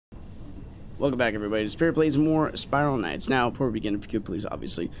Welcome back, everybody, to Spirit Plays more Spiral Knights. Now, before we begin, if you could please,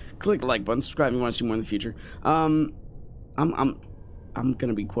 obviously, click the like button, subscribe if you want to see more in the future. I'm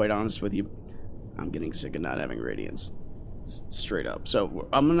gonna be quite honest with you. I'm getting sick of not having radiance, straight up. So we're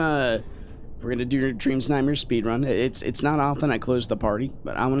gonna do your Dreams Nightmares speedrun. It's not often I close the party,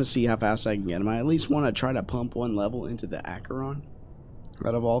 but I want to see how fast I can get them. I at least want to try to pump one level into the Acheron,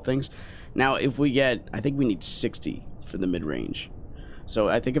 out of all things. Now, if we get, I think we need 60 for the mid-range. So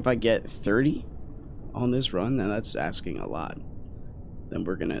I think if I get 30 on this run, then that's asking a lot. Then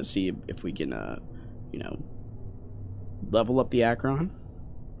we're gonna see if we can, you know, level up the Acheron.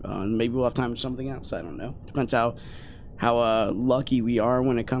 Maybe we'll have time for something else. I don't know. Depends how lucky we are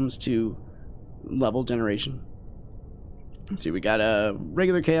when it comes to level generation. Let's see. We got a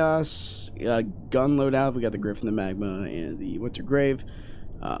regular chaos, gun loadout. We got the Griffin, the Magma, and the Winter Grave.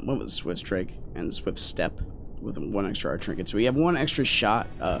 One with the Swift Strike and the Swift Step, with one extra art trinket. So we have one extra shot,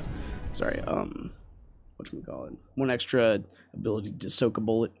 whatchamacallit, one extra ability to soak a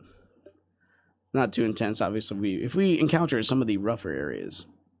bullet. Not too intense, obviously. If we encounter some of the rougher areas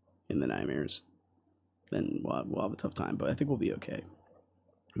in the Nightmares, then we'll have a tough time, but I think we'll be okay.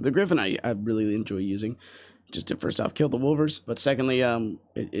 The Griffin I really enjoy using, just to first off kill the Wolvers, but secondly,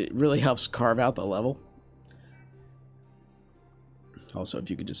 it really helps carve out the level. Also, if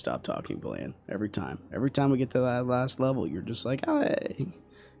you could just stop talking, Bland, every time we get to that last level, you're just like, oh, hey, you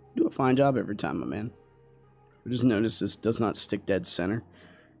do a fine job every time, my man. I just noticed this does not stick dead center.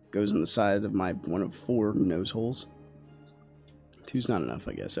 Goes in the side of my one of 4 nose holes. 2's not enough,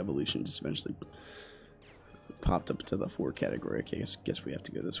 I guess. Evolution just eventually popped up to the 4 category. Okay, guess we have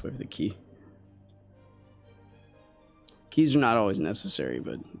to go this way for the key. Keys are not always necessary,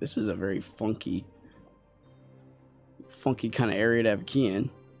 but this is a very funky kind of area to have a key in.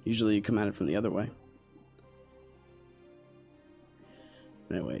 Usually you come at it from the other way.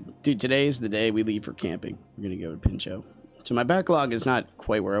 Anyway, dude, today is the day we leave for camping. We're gonna go to Pincho. So my backlog is not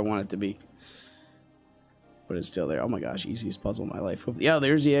quite where I want it to be, but it's still there. Oh my gosh, easiest puzzle in my life. Yeah,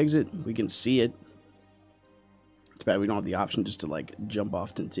 there's the exit. We can see it. It's bad we don't have the option just to like jump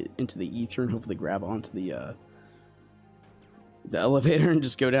off into the ether and hopefully grab onto the elevator and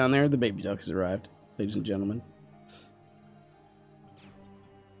just go down there. The baby duck has arrived, ladies and gentlemen.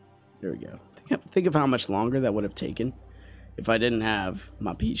 There we go. Think of how much longer that would have taken if I didn't have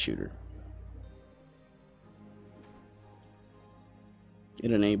my pea shooter. It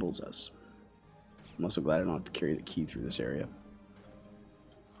enables us. I'm also glad I don't have to carry the key through this area.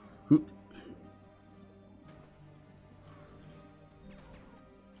 Oop.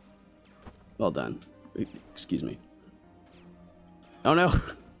 Well done. Excuse me. Oh no!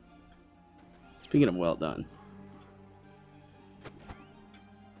 Speaking of well done.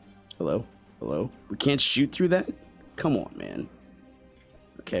 Hello? Hello? We can't shoot through that? Come on, man.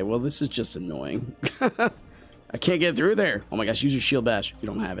 Okay, well, this is just annoying. I can't get through there. Oh my gosh, use your shield bash. You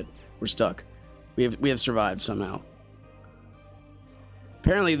don't have it. We're stuck. We have survived somehow.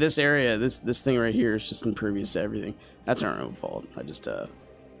 Apparently this area, this thing right here is just impervious to everything. That's our own fault. I just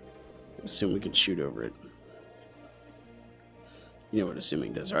assume we can shoot over it. You know what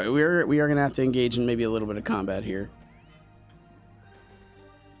assuming does. Alright, we are gonna have to engage in maybe a little bit of combat here.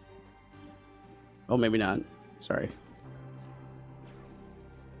 Oh, maybe not. Sorry.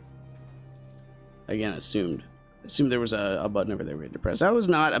 Again, assumed there was a button over there we had to press. That was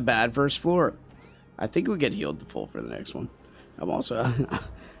not a bad first floor. I think we get healed to full for the next one. I'm also,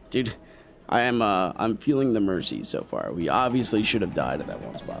 dude, I'm feeling the mercy so far. We obviously should have died at that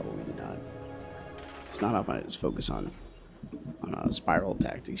one spot, but we did not. It's not up. I just focus on spiral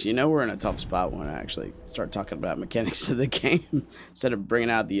tactics. You know we're in a tough spot when I actually start talking about mechanics of the game instead of bringing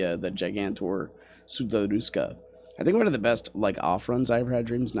out the Gigantor Sudaruska. I think one of the best like off runs I ever had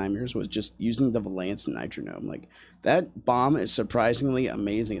Dreams Nightmares was just using the Valance Nitronome. Like that bomb is surprisingly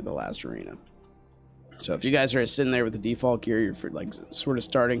amazing at the last arena. So if you guys are sitting there with the default gear, you're like sort of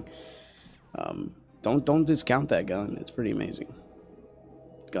starting, don't discount that gun. It's pretty amazing.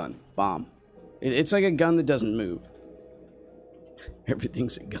 Gun, bomb. It's like a gun that doesn't move.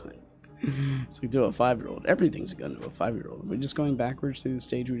 Everything's a gun. It's like to a 5-year-old. Everything's a gun to a 5-year-old. We're just going backwards through the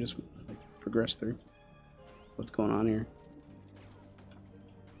stage we just like progress through. What's going on here?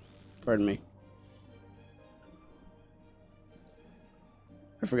 Pardon me.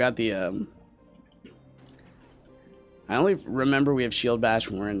 I forgot the I only remember we have shield bash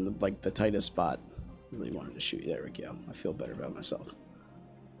when we're in the tightest spot. Really wanted to shoot you. There we go. I feel better about myself.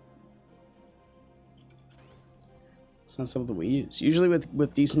 It's not something we use. Usually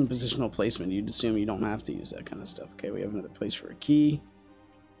with decent positional placement, you'd assume you don't have to use that kind of stuff. Okay, we have another place for a key.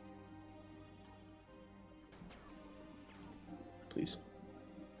 Please.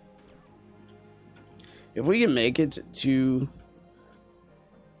 If we can make it to,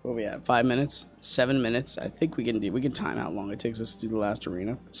 what are we at, 5 minutes, 7 minutes, I think we can time how long it takes us to do the last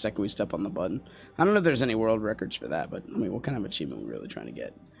arena, the second we step on the button. I don't know if there's any world records for that, but I mean, what kind of achievement are we really trying to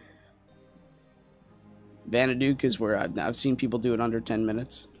get? Vanaduke is where I've seen people do it under 10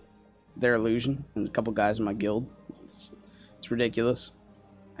 minutes. Their illusion, and a couple guys in my guild. It's ridiculous.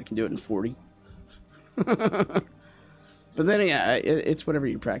 I can do it in 40. But then, yeah, it's whatever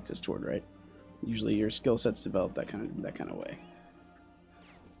you practice toward, right? Usually your skill set's developed that kind of way.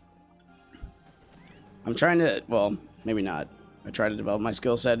 I'm trying to, well, maybe not. I try to develop my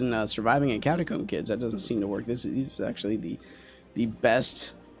skill set in surviving in Catacomb Kids. That doesn't seem to work. This is actually the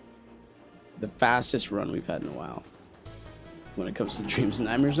best, the fastest run we've had in a while when it comes to Dreams and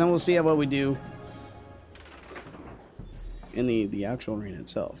Nightmares. And we'll see how well we do in the actual arena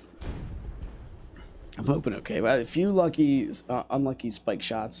itself. I'm hoping okay. Well, a few unlucky spike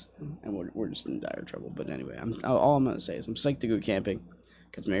shots, and we're just in dire trouble. But anyway, all I'm gonna say is I'm psyched to go camping.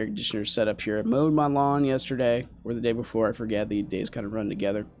 Got my air conditioner set up here. I mowed my lawn yesterday or the day before. I forget. The days kind of run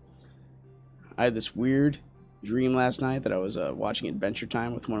together. I had this weird dream last night that I was watching Adventure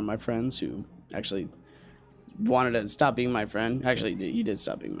Time with one of my friends who actually wanted to stop being my friend. Actually, he did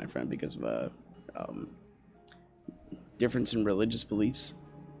stop being my friend because of difference in religious beliefs,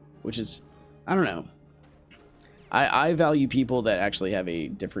 which is, I don't know. I value people that actually have a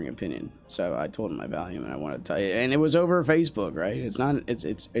differing opinion. So I told him I value him, and I wanted to tell you. And it was over Facebook, right? It's not.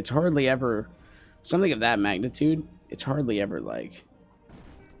 It's hardly ever something of that magnitude. It's hardly ever like,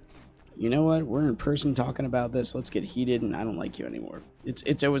 you know what? We're in person talking about this. Let's get heated, and I don't like you anymore.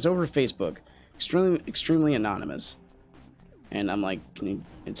 It was over Facebook, extremely anonymous. And I'm like,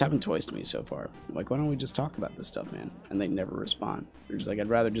 it's happened twice to me so far. I'm like, why don't we just talk about this stuff, man? And they never respond. They're just like, I'd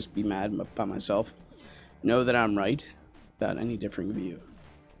rather just be mad by myself. Know that I'm right without any differing view.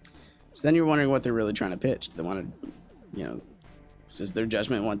 So then you're wondering what they're really trying to pitch. Do they want to, you know, does their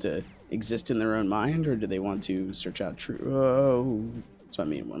judgment want to exist in their own mind, or do they want to search out truth? Oh, that's what I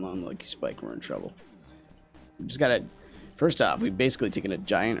mean. One unlucky spike, we're in trouble. We just gotta, first off, we've basically taken a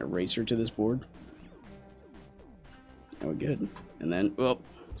giant eraser to this board. And we're good. And then, well,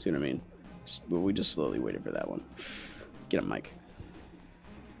 see what I mean? We just slowly waited for that one. Get him, Mike.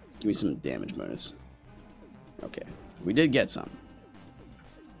 Give me some damage bonus. Okay, we did get some.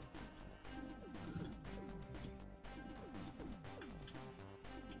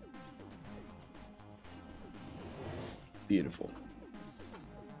 Beautiful.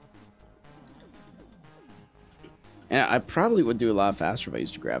 And I probably would do a lot faster if I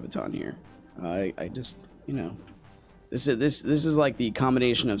used a graviton here. I just, you know, this is like the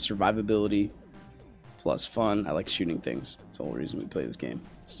combination of survivability plus fun. I like shooting things. That's the whole reason we play this game,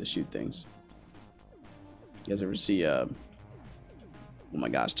 is to shoot things. You guys ever see, oh my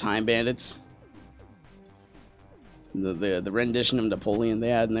gosh, Time Bandits? The rendition of Napoleon they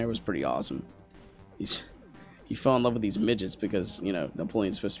had in there was pretty awesome. He fell in love with these midgets because, you know,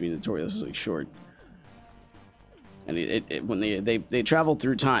 Napoleon's supposed to be notoriously short. And when they traveled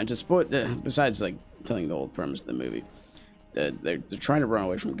through time, to spoil, besides like telling the whole premise of the movie, they're trying to run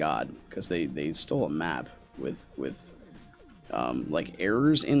away from God because they stole a map with like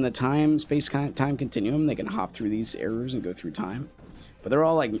errors in the time continuum. They can hop through these errors and go through time, but they're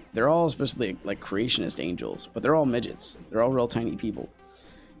all supposed to be like creationist angels, but they're all midgets. They're all real tiny people,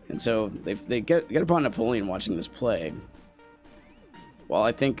 and so they get upon Napoleon watching this play while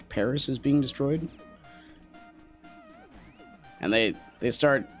I think Paris is being destroyed, and they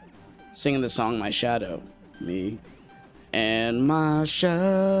start singing the song "My Shadow," me and my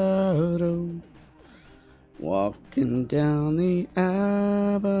shadow. Walking down the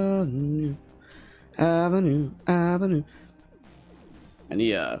avenue. And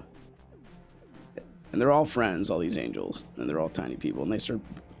and they're all friends, all these angels, and they're all tiny people, and they start,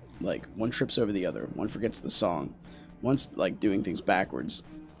 like, one trips over the other, one forgets the song, one's, like, doing things backwards.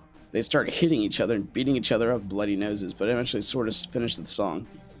 They start hitting each other and beating each other up, bloody noses, but eventually sort of finish the song.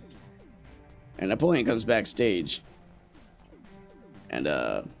 And Napoleon comes backstage, and,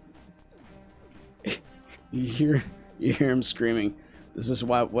 You hear him screaming, "This is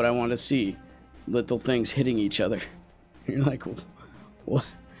what I want to see. Little things hitting each other." You're like, what?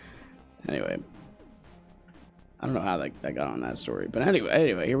 Anyway, I don't know how that got on that story, but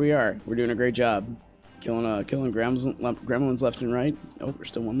anyway, here we are. We're doing a great job, killing gremlins left and right. Oh, there's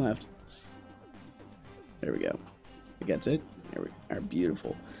still one left. There we go. I think that's it. There we are.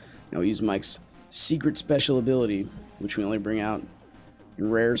 Beautiful. Now we use Mike's secret special ability, which we only bring out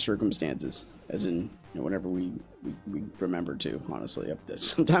in rare circumstances, as in, you know, whenever we remember to, honestly.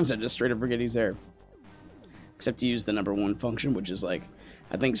 Sometimes I just straight up forget he's there. Except to use the #1 function, which is like,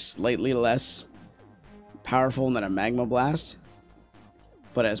 I think slightly less powerful than a magma blast,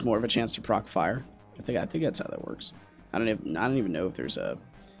 but has more of a chance to proc fire. I think that's how that works. I don't even know if there's a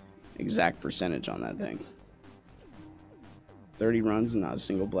exact percentage on that thing. 30 runs and not a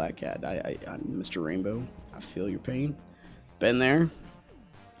single black cat. I'm Mr. Rainbow. I feel your pain. Been there.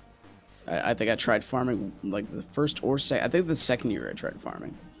 I think I tried farming like the first or second. I think the second year I tried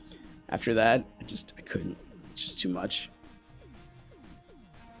farming. After that, I couldn't. It's just too much.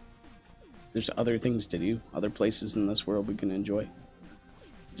 There's other things to do, other places in this world we can enjoy.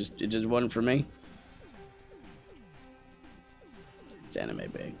 It just wasn't for me. It's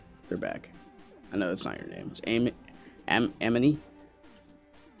Anime Bay. They're back. I know that's not your name. It's Amity.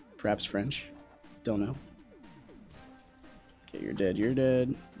 Perhaps French. Don't know. Okay, you're dead. You're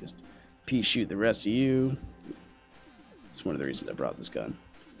dead. Just pea shoot the rest of you. It's one of the reasons I brought this gun.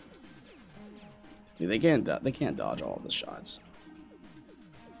 Dude, they can't dodge all the shots.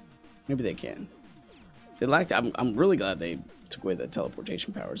 Maybe they can. They lacked. I'm really glad they took away the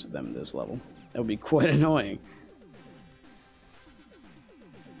teleportation powers of them in this level. That would be quite annoying.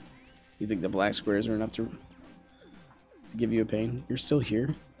 You think the black squares are enough to give you a pain? You're still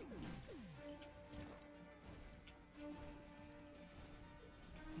here?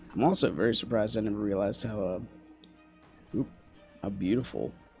 I'm also very surprised I never realized how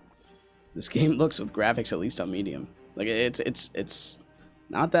beautiful this game looks with graphics, at least on medium. Like it's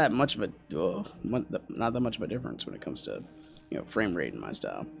not that much of a difference when it comes to, you know, frame rate in my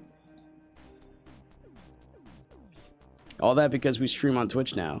style. All that because we stream on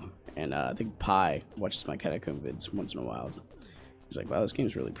Twitch now, and I think Pi watches my Catacomb vids once in a while. He's like, "Wow, this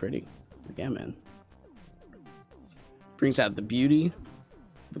game's really pretty." I'm like, yeah, man. Brings out the beauty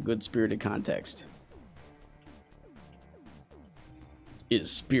of a good-spirited context.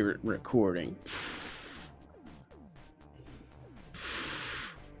 Is spirit recording.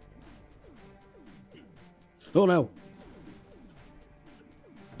 Oh no!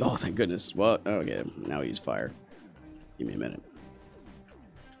 Oh, thank goodness. Well, okay, now he's fire. Give me a minute.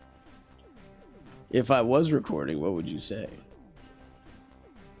 If I was recording, what would you say?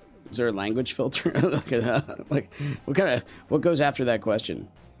 Is there a language filter? Like, what goes after that question?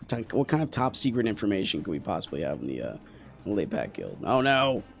 What kind of top secret information could we possibly have in the Late Pack Guild? Oh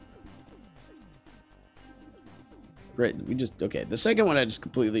no! Right, okay. The second one I just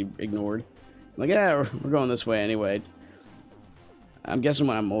completely ignored. I'm like, yeah, we're going this way anyway. I'm guessing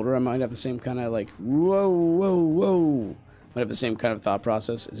when I'm older, I might have the same kind of like, whoa. Might have the same kind of thought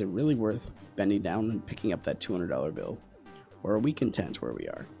process. Is it really worth bending down and picking up that $200 bill? Or are we content where we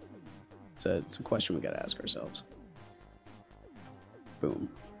are? It's a question we gotta ask ourselves. Boom.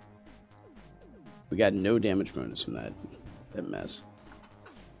 We got no damage bonus from that mess.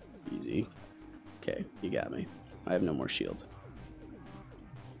 Easy. Okay, you got me. I have no more shield.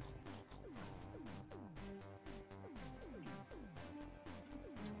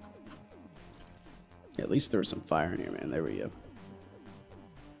 At least there was some fire in here, man. There we go.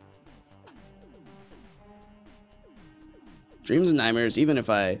 Dreams and nightmares, even if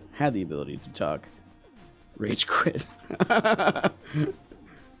I had the ability to talk. Rage quit.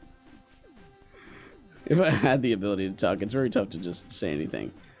 If I had the ability to talk, it's very tough to just say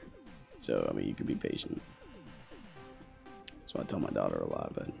anything. So, I mean, you could be patient. That's what I tell my daughter a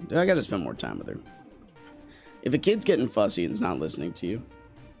lot, but I gotta spend more time with her. If a kid's getting fussy and is not listening to you,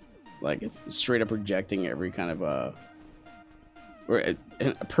 like straight up rejecting every kind of or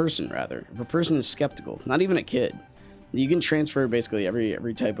a person rather. If a person is skeptical, not even a kid, you can transfer basically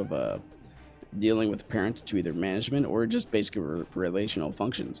every type of dealing with the parent to either management or just basically relational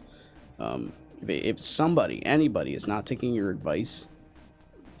functions. If anybody is not taking your advice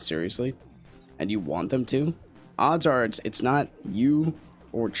seriously, and you want them to, odds are it's not you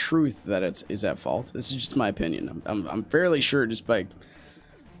or truth that is at fault. This is just my opinion. I'm fairly sure just by,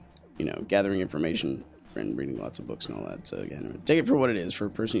 you know, gathering information and reading lots of books and all that. So again, take it for what it is for a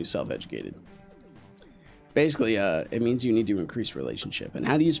person who's self-educated. Basically, it means you need to increase relationship. And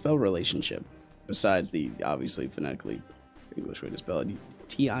how do you spell relationship? Besides the obviously phonetically English way to spell it,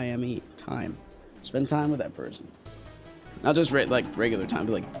 T-I-M-E, time. Spend time with that person. Not just like regular time,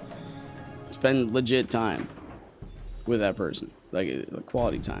 but like spend legit time with that person, like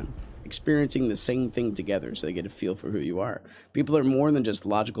quality time. Experiencing the same thing together so they get a feel for who you are. People are more than just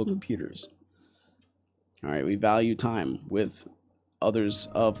logical computers. All right, we value time with others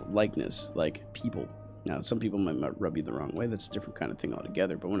of likeness, like people. Now, some people might rub you the wrong way. That's a different kind of thing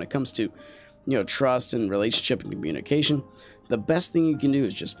altogether. But when it comes to, you know, trust and relationship and communication, the best thing you can do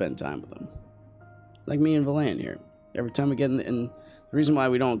is just spend time with them. Like me and Valan here. Every time we get in The reason why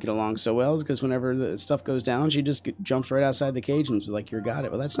we don't get along so well is because whenever the stuff goes down, she just jumps right outside the cage and is like, "You got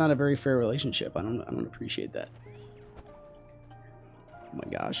it." Well, that's not a very fair relationship. I don't appreciate that. Oh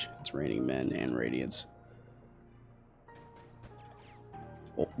my gosh, it's raining men and radiance.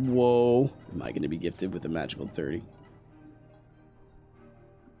 Oh, whoa, am I going to be gifted with a magical 30?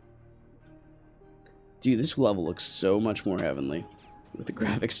 Dude, this level looks so much more heavenly with the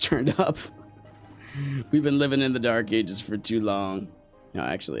graphics turned up. We've been living in the dark ages for too long. No,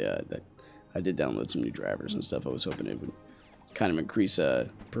 actually, I did download some new drivers and stuff. I was hoping it would kind of increase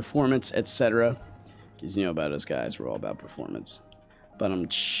performance, etc. Because you know about us guys, we're all about performance. But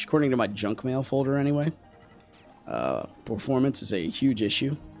according to my junk mail folder anyway, performance is a huge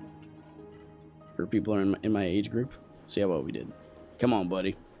issue for people in my age group. Let's see how well we did. Come on,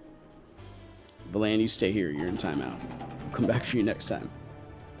 buddy. Valan, you stay here. You're in timeout. I'll come back for you next time.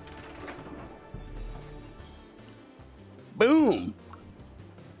 Boom!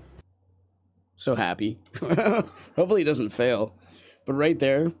 So happy. Hopefully it doesn't fail. But right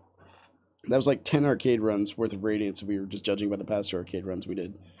there, that was like 10 arcade runs worth of radiance if we were just judging by the past 2 arcade runs we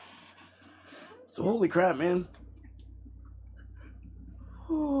did. So holy crap, man.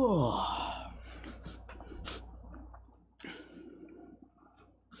 Oh.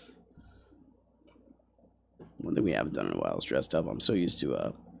 One thing we haven't done in a while is dressed up. I'm so used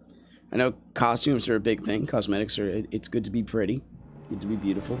to, I know costumes are a big thing. Cosmetics are, it's good to be pretty. Good to be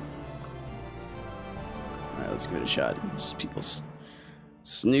beautiful. Alright, let's give it a shot. It's just people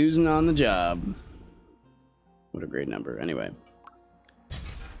snoozing on the job. What a great number. Anyway.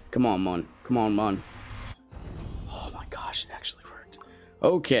 Come on, Mon. Come on, Mon. Oh my gosh, it actually worked.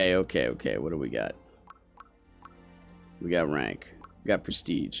 Okay. What do we got? We got rank. We got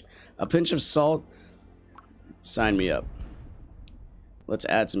prestige. A pinch of salt. Sign me up. Let's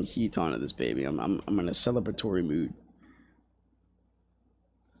add some heat onto this baby. I'm in a celebratory mood.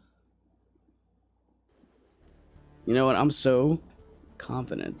 You know what? I'm so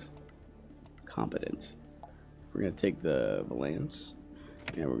confident. Competent. We're gonna take the Valance,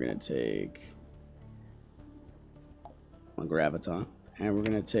 and we're gonna take my Graviton, and we're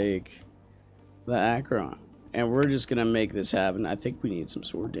gonna take the Acheron, and we're just gonna make this happen. I think we need some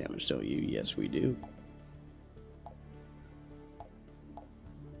sword damage, don't you? Yes, we do.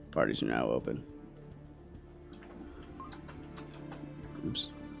 Parties are now open. Oops.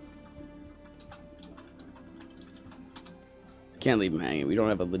 Can't leave him hanging. We don't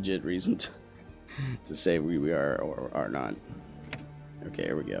have a legit reason to say we are or are not. Okay,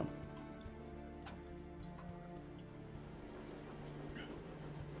 here we go.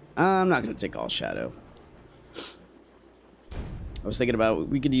 I'm not going to take all shadow. I was thinking about,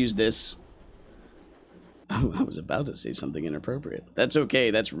 we could use this. I was about to say something inappropriate. That's okay.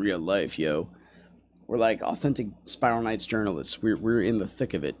 That's real life, yo. We're like authentic Spiral Knights journalists. We're in the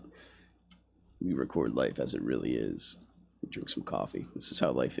thick of it. We record life as it really is. Drink some coffee. This is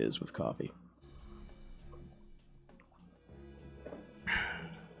how life is with coffee.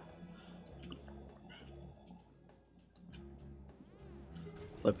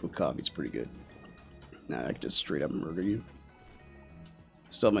 Life with coffee is pretty good. Now I can just straight up murder you.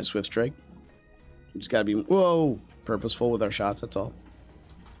 Still have my Swift Strike. You just gotta be, whoa, purposeful with our shots, that's all.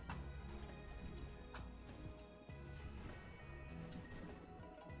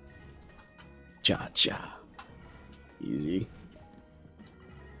 Cha-cha. Easy.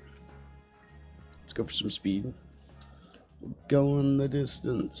 Let's go for some speed. We're going the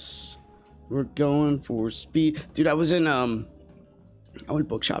distance. We're going for speed. Dude, I was in, I went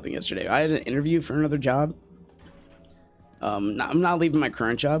book shopping yesterday. I had an interview for another job. I'm not leaving my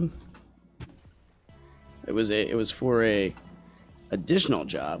current job. It was for a additional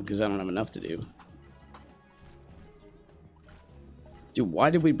job because I don't have enough to do. Dude, why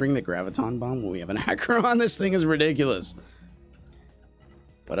did we bring the Graviton Bomb when we have an Acheron? This thing is ridiculous.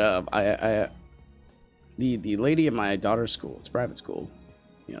 But the lady at my daughter's school, it's a private school,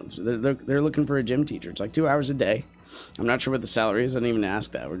 you know, they're looking for a gym teacher. It's like 2 hours a day. I'm not sure what the salary is. I didn't even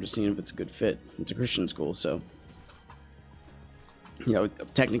ask that. We're just seeing if it's a good fit. It's a Christian school, so you know,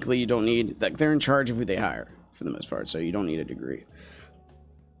 technically you don't need, like, they're in charge of who they hire for the most part, so you don't need a degree.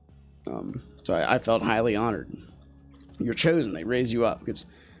 So I felt highly honored. You're chosen. They raise you up. Because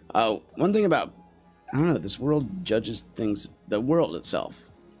one thing about, I don't know, this world judges things, the world itself,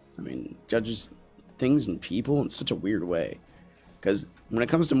 I mean, judges things and people in such a weird way. Because when it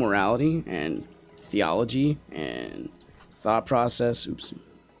comes to morality and theology and thought process, oops,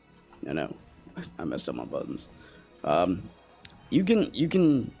 no, I messed up my buttons. You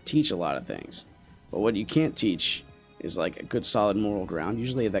can teach a lot of things, but what you can't teach is like a good solid moral ground.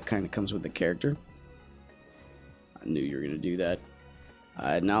 Usually that kind of comes with the character. I knew you were gonna do that.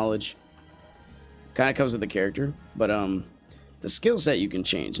 Knowledge kind of comes with the character, but the skill set you can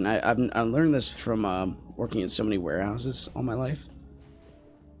change, and I learned this from working in so many warehouses all my life.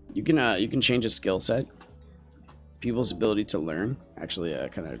 You can change a skill set. People's ability to learn actually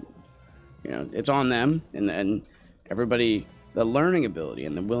kind of, you know, it's on them, and then everybody, the learning ability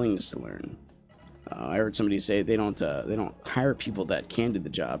and the willingness to learn. I heard somebody say they don't hire people that can do the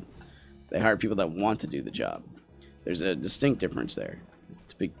job. They hire people that want to do the job. There's a distinct difference there.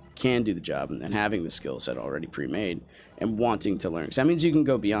 To be, can do the job and having the skill set already pre-made and wanting to learn. So that means you can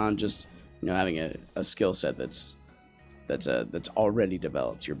go beyond just, you know, having a skill set that's already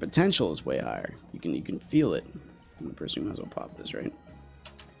developed. Your potential is way higher. You can feel it. I'm the person who might as well pop this, right?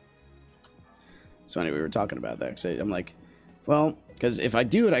 So anyway, we were talking about that. So I'm like, well, because if I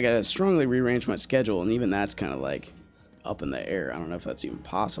do it, I gotta strongly rearrange my schedule, and even that's kind of like up in the air. I don't know if that's even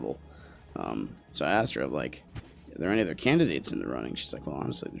possible. So I asked her, I'm like, are there any other candidates in the running? She's like, well,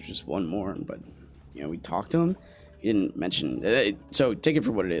 honestly, there's just one more, but, you know, we talked to him. He didn't mention, so take it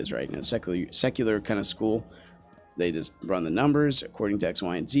for what it is, right? In a secular kind of school, they just run the numbers according to X,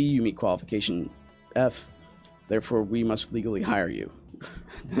 Y, and Z. You meet qualification F, therefore we must legally hire you.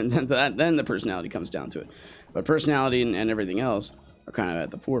 And then the personality comes down to it. But personality and everything else are kind of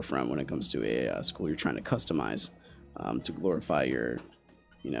at the forefront when it comes to a school you're trying to customize to glorify your,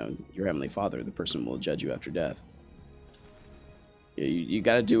 you know, your heavenly Father, the person who will judge you after death. You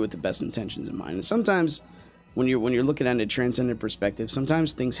got to do it with the best intentions in mind. And sometimes when you're looking at a transcendent perspective,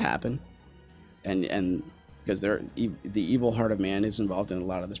 sometimes things happen, and because the evil heart of man is involved in a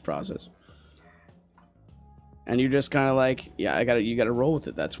lot of this process, and you're just kind of like, yeah, you gotta roll with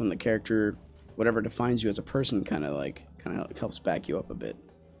it. That's when the character, whatever defines you as a person, kind of helps back you up a bit.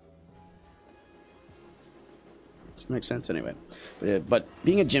 Does that make sense? Anyway, but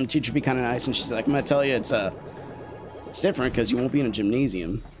being a gym teacher would be kind of nice. And she's like, I'm gonna tell you, it's different because you won't be in a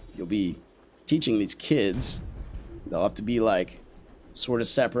gymnasium. You'll be teaching these kids. They'll have to be like sort of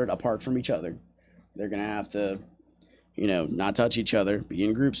separate, apart from each other. They're gonna have to, you know, not touch each other, be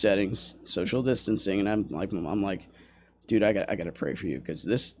in group settings, social distancing. And I'm like, dude, I gotta pray for you, because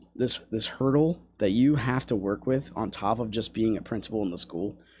this hurdle that you have to work with on top of just being a principal in the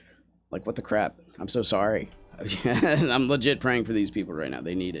school, like, what the crap? I'm so sorry. I'm legit praying for these people right now.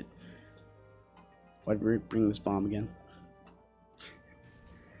 They need it. Why did we bring this bomb again?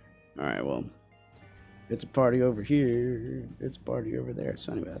 Alright, well, it's a party over here. It's a party over there.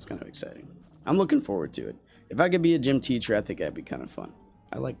 So anyway, that's kind of exciting. I'm looking forward to it. If I could be a gym teacher, I think that'd be kind of fun.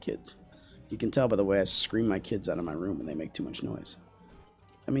 I like kids. You can tell by the way I scream my kids out of my room when they make too much noise.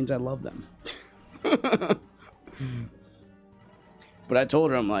 That means I love them. But I told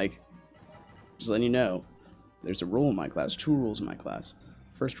her, I'm like, just letting you know, there's a rule in my class, 2 rules in my class.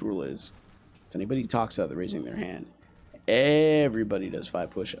 First rule is, if anybody talks without raising their hand, everybody does 5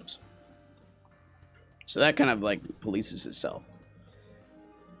 push-ups. So that kind of like polices itself.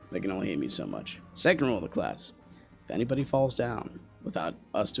 They can only hate me so much. Second rule of the class, if anybody falls down without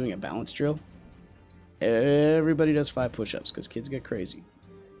us doing a balance drill, everybody does 5 push-ups, because kids get crazy.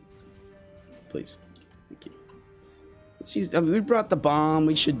 Please. Thank you. Let's use, I mean, we brought the bomb.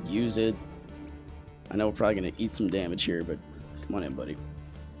 We should use it. I know we're probably going to eat some damage here, but come on in, buddy.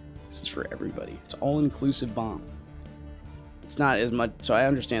 This is for everybody. It's all-inclusive bomb. It's not as much, so I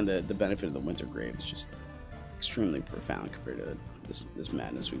understand the benefit of the winter grave. It's just extremely profound compared to this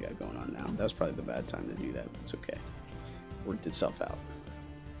madness we got going on now. That was probably the bad time to do that, but it's okay. Worked itself out.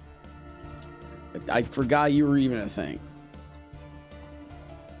 I forgot you were even a thing.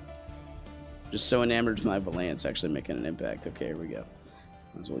 Just so enamored with my Valance actually making an impact. Okay, here we go.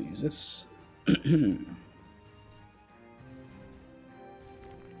 Might as well use this.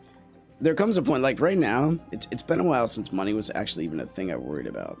 There comes a point, like right now, it's been a while since money was actually even a thing I worried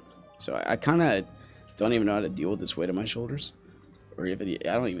about. So I kind of don't even know how to deal with this weight on my shoulders, or if it,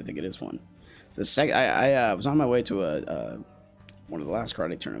 I don't even think it is one. The second I was on my way to one of the last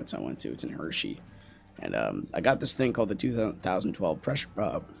karate tournaments I went to. It's in Hershey, and I got this thing called the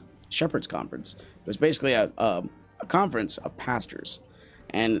 2012 Shepherd's Conference. It was basically a conference of pastors,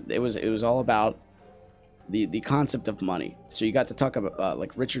 and it was all about the concept of money. So you got to talk about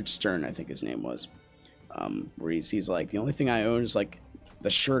like Richard Stern, I think his name was, where he's like, the only thing I own is like the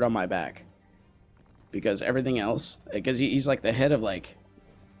shirt on my back, because everything else, because he's like the head of like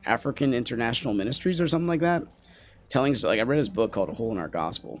African International Ministries or something like that, telling us, like, I read his book called A Hole in Our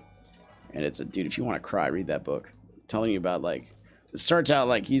Gospel, and it's a, dude, if you want to cry, read that book. Telling you about, like, it starts out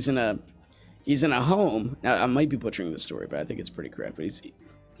like he's in a home. Now I might be butchering the story, but I think it's pretty correct. But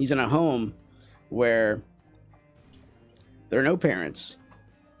he's in a home where there are no parents,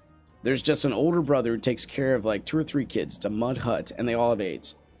 There's just an older brother who takes care of like 2 or 3 kids. It's a mud hut, and they all have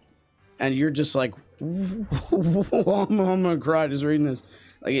AIDS. And you're just like, I'm gonna cry just reading this.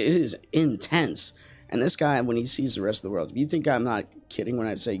 Like, it is intense. And this guy, when he sees the rest of the world, if you think I'm not kidding when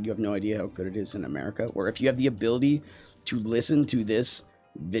I say you have no idea how good it is in America, or if you have the ability to listen to this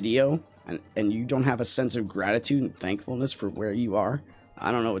video and you don't have a sense of gratitude and thankfulness for where you are,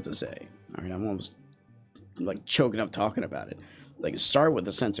 I don't know what to say. All right, I'm almost like choking up talking about it. Like, start with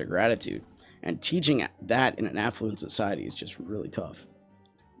a sense of gratitude, and teaching that in an affluent society is just really tough.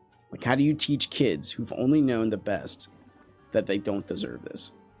 Like, how do you teach kids who've only known the best that they don't deserve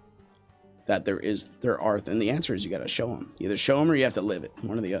this? That there are, and the answer is you got to show them. Either show them or you have to live it,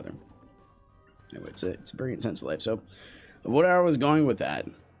 one or the other. Anyway, it's a very intense life. So, what I was going with that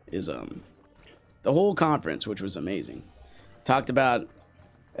is the whole conference, which was amazing, talked about.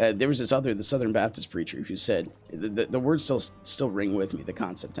 There was the Southern Baptist preacher who said, the words still ring with me, the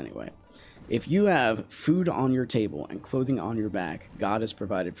concept anyway. If you have food on your table and clothing on your back, God has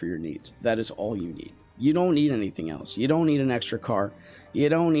provided for your needs. That is all you need. You don't need anything else. You don't need an extra car. You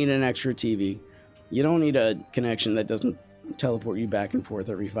don't need an extra TV. You don't need a connection that doesn't teleport you back and forth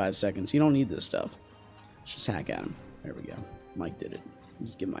every 5 seconds. You don't need this stuff. Just hack at him. There we go. Mike did it.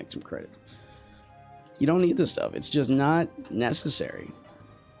 Just give Mike some credit. You don't need this stuff. It's just not necessary.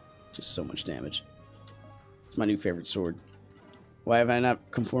 Just so much damage. It's my new favorite sword. Why have I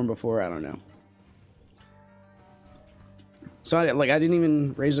not conformed before? I don't know. So I didn't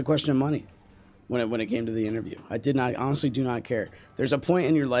even raise the question of money when it came to the interview. I did not, honestly do not care. There's a point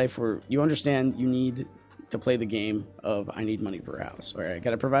in your life where you understand you need to play the game of I need money for a house. All right, I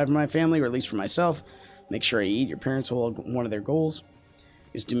got to provide for my family, or at least for myself. Make sure I eat. Your parents' one of their goals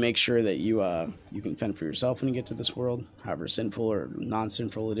is to make sure that you can fend for yourself when you get to this world, however sinful or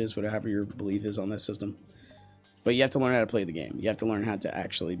non-sinful it is, whatever your belief is on that system. But you have to learn how to play the game. You have to learn how to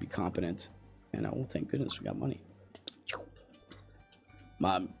actually be competent. And oh, thank goodness we got money.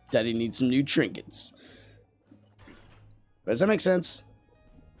 Mom, Daddy needs some new trinkets. But does that make sense?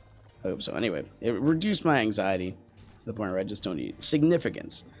 I hope so. Anyway, it reduced my anxiety to the point where I just don't need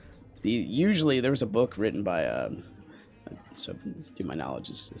significance. Usually there was a book written by so dude, my knowledge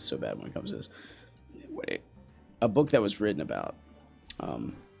is so bad when it comes to this. A book that was written about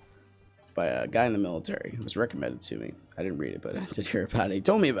by a guy in the military. It was recommended to me. I didn't read it, but I did hear about it. He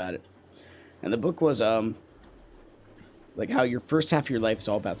told me about it. And the book was like how your first half of your life is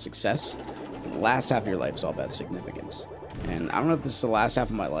all about success, and the last half of your life is all about significance. And I don't know if this is the last half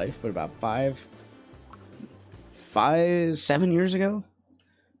of my life, but about 7 years ago.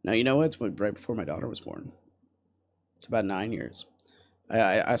 Now, you know what? It's right before my daughter was born. It's about 9 years.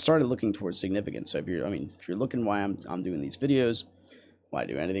 I started looking towards significance. So if you're looking why I'm doing these videos, why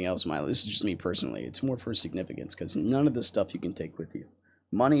do anything else in my life, this is just me personally. It's more for significance, because none of this stuff you can take with you.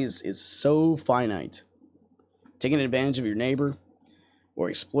 Money is so finite. Taking advantage of your neighbor, or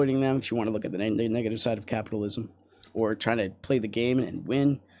exploiting them, if you want to look at the negative side of capitalism, or trying to play the game and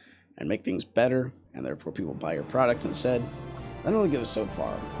win and make things better, and therefore people buy your product instead, that only goes so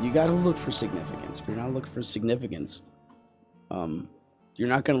far. You got to look for significance. If you're not looking for significance, you're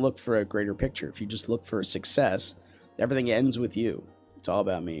not going to look for a greater picture. If you just look for success, everything ends with you. It's all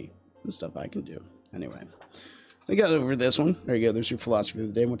about me and stuff I can do. Anyway, I got over this one. There you go. There's your philosophy of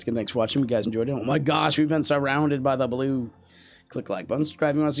the day. Once again, thanks for watching. If you guys enjoyed it. Oh my gosh, we've been surrounded by the blue. Click like button,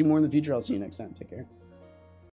 subscribe if you want to see more in the future. I'll see you next time. Take care.